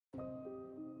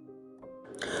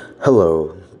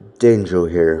Hello, Danjo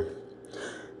here.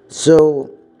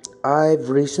 So, I've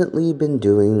recently been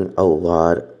doing a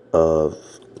lot of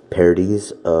parodies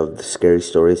of the scary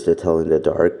stories to tell in the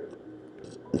dark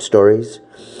stories,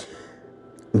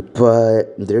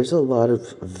 but there's a lot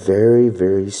of very,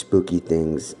 very spooky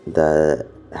things that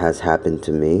has happened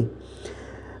to me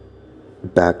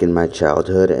back in my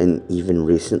childhood and even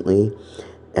recently,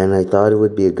 and I thought it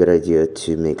would be a good idea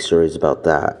to make stories about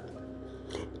that,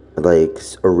 like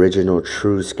original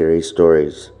true scary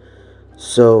stories.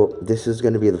 So this is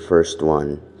going to be the first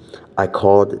one. I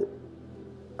called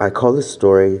I call this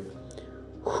story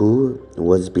Who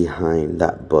Was Behind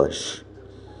That Bush?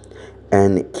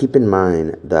 And keep in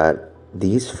mind that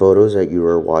these photos that you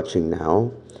are watching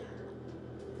now,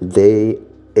 they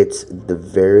it's the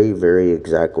very very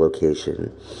exact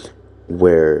location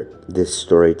where this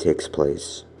story takes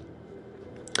place.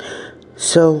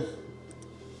 So,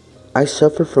 I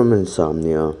suffer from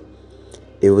insomnia.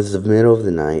 It was the middle of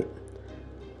the night.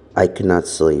 I could not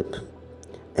sleep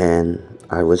and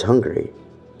I was hungry.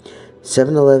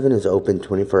 7-Eleven is open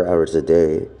 24 hours a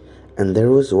day, and there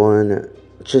was one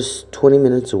just 20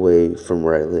 minutes away from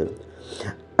where I lived.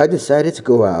 I decided to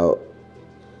go out,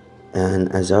 and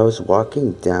as I was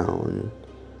walking down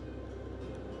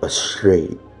a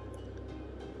street,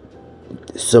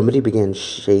 somebody began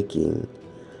shaking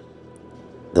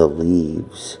the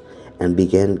leaves and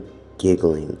began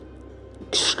giggling.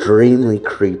 Extremely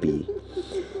creepy.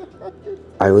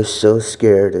 I was so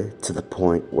scared to the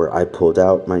point where I pulled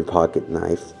out my pocket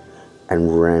knife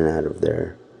and ran out of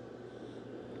there.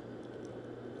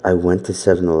 I went to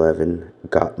 7-Eleven,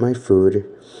 got my food,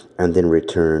 and then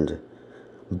returned.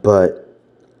 But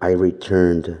I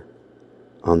returned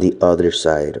on the other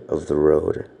side of the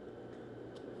road.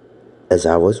 As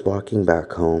I was walking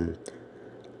back home,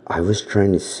 I was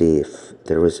trying to see if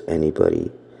there was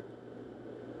anybody.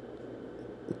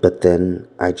 But then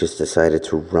I just decided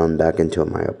to run back into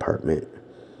my apartment.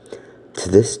 To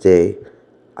this day,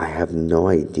 I have no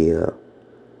idea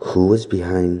who was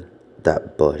behind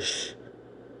that bush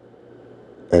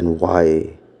and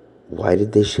why. Why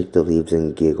did they shake the leaves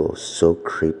and giggle so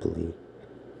creepily?